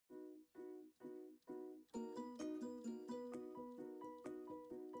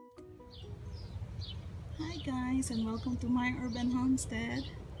Hi guys, and welcome to my urban homestead.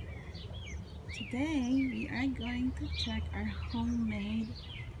 Today we are going to check our homemade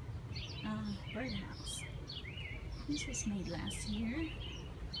birdhouse. This was made last year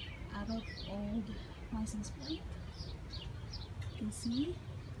out of old license plate. You can see,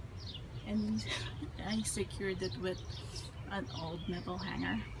 and I secured it with an old metal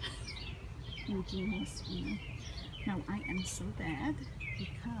hanger. Ingenious, you know. Now I am so bad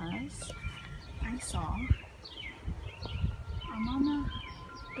because I saw a mama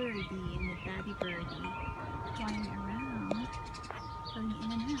birdie and a daddy birdie flying around, going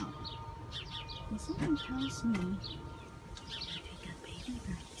in and out. And something tells me that they got baby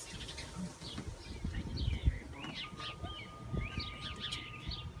birdies to come. I am terrible. I have to check.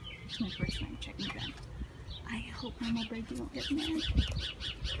 It's my first time checking that. I hope mama birdie won't get mad.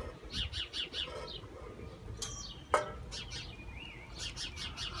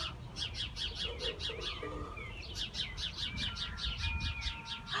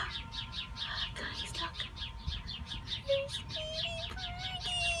 Guys, look. There's baby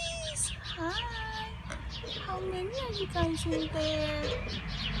birdies. Hi. How many are you guys in there?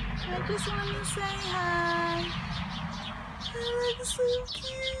 I just want to say hi. They look so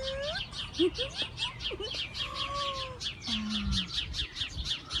cute.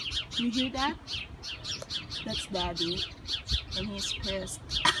 You hear that? That's Daddy. And he's pissed.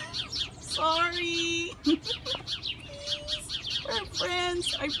 Sorry. We're friends,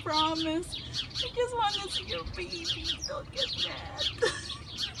 I promise. I just want to see your baby. Don't get mad.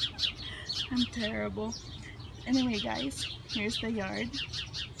 I'm terrible. Anyway, guys, here's the yard.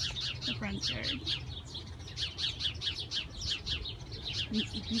 The front yard.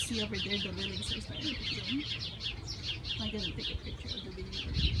 You see over there, the lilies are starting to bloom. I'm gonna take a picture of the baby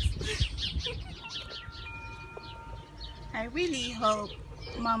birds. I really hope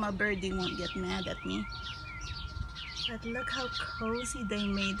Mama Birdie won't get mad at me. But look how cozy they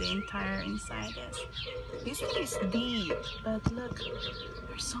made the entire inside is. This is deep, but look,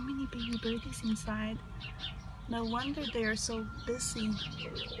 there's so many baby birdies inside. No wonder they are so busy.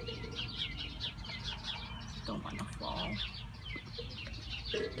 Don't want to fall.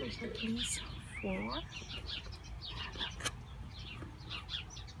 There's at least 4. Look.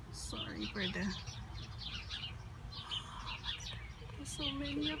 Sorry for the... There's so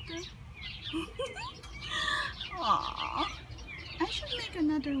many of them. Aww. I should make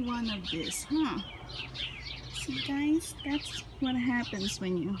another one of this, huh? See guys, that's what happens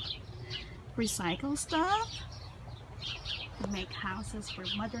when you recycle stuff. You make houses for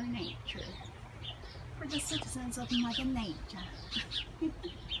Mother Nature. For the citizens of Mother Nature.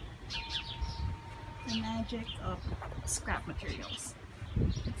 The magic of scrap materials.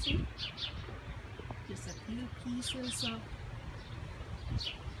 See? Just a few pieces of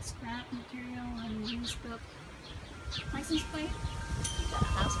scrap material and used up license plate. We got a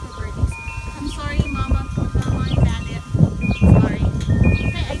house for birdies. I'm sorry, Mama. Mama, I'm bad at it. Sorry.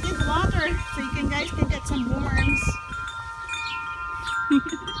 Hey, I did water so you guys can get some worms.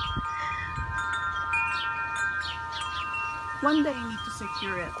 One day I need to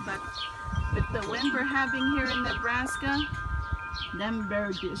secure it, but with the wind we're having here in Nebraska, them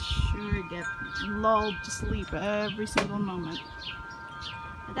birds sure get lulled to sleep every single moment.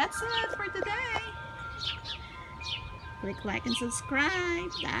 But that's it for today. Click like and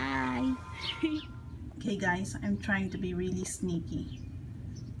subscribe. Bye. Okay guys, I'm trying to be really sneaky.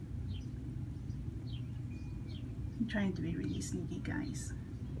 I'm trying to be really sneaky, guys.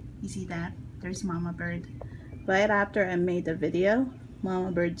 You see that? There's Mama Bird. Right after I made the video,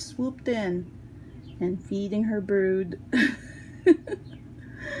 Mama Bird swooped in and feeding her brood.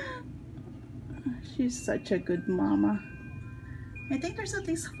 She's such a good mama. I think there's at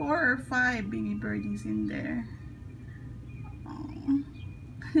least 4 or 5 baby birdies in there.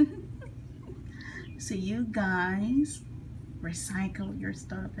 So you guys recycle your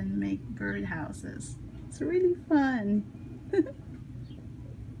stuff and make bird houses. It's really fun.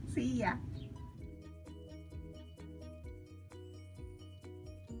 See ya.